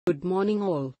Good morning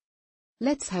all.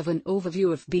 Let's have an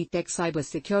overview of B.Tech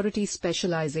Cybersecurity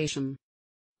specialization.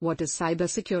 What is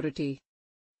cybersecurity?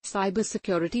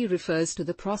 Cybersecurity refers to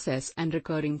the process and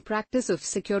recurring practice of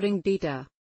securing data,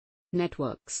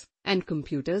 networks, and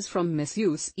computers from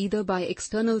misuse either by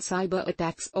external cyber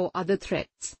attacks or other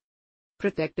threats.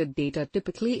 Protected data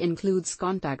typically includes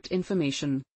contact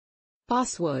information,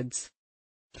 passwords,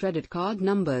 credit card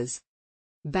numbers,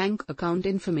 bank account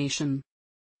information,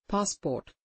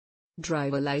 passport,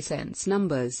 driver license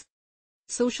numbers,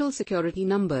 social security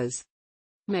numbers,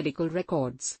 medical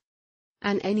records,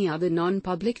 and any other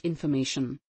non-public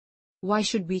information. Why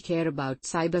should we care about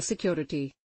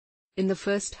cybersecurity? In the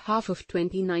first half of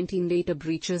 2019, data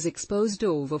breaches exposed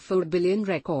over 4 billion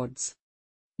records.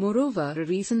 Moreover, a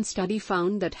recent study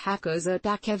found that hackers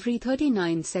attack every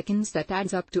 39 seconds. That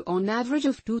adds up to on average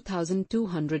of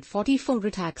 2,244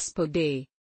 attacks per day.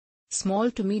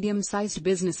 Small to medium-sized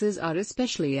businesses are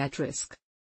especially at risk.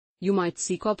 You might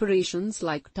see corporations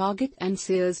like Target and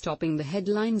Sears topping the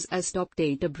headlines as top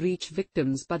data breach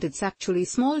victims, but it's actually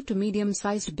small to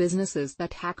medium-sized businesses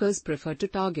that hackers prefer to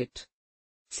target.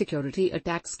 Security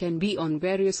attacks can be on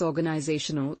various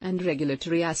organizational and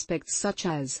regulatory aspects such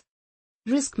as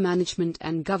risk management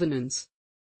and governance,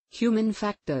 human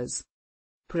factors,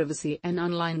 privacy and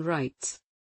online rights,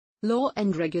 law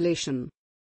and regulation.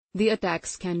 The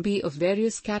attacks can be of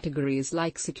various categories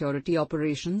like security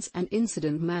operations and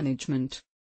incident management,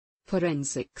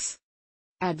 forensics,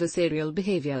 adversarial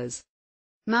behaviors,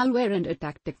 malware and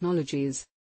attack technologies.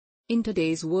 In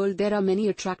today's world, there are many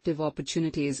attractive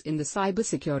opportunities in the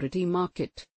cybersecurity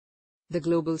market. The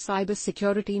global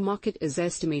cybersecurity market is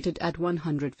estimated at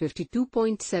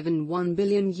 $152.71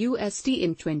 billion in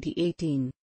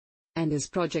 2018. And is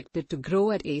projected to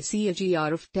grow at a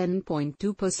CAGR of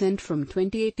 10.2% from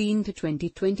 2018 to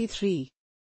 2023.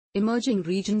 Emerging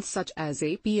regions such as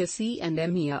APSE and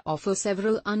EMEA offer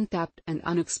several untapped and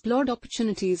unexplored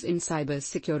opportunities in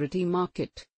cybersecurity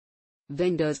market.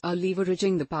 Vendors are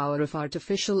leveraging the power of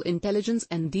artificial intelligence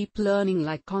and deep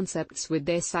learning-like concepts with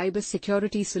their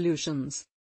cybersecurity solutions.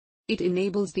 It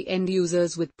enables the end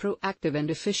users with proactive and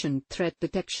efficient threat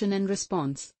detection and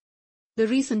response. The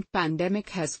recent pandemic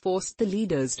has forced the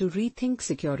leaders to rethink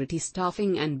security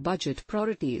staffing and budget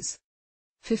priorities.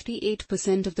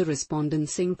 58% of the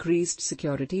respondents increased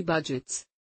security budgets.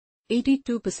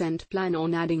 82% plan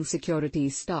on adding security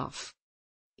staff.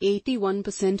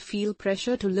 81% feel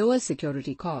pressure to lower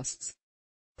security costs.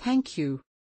 Thank you.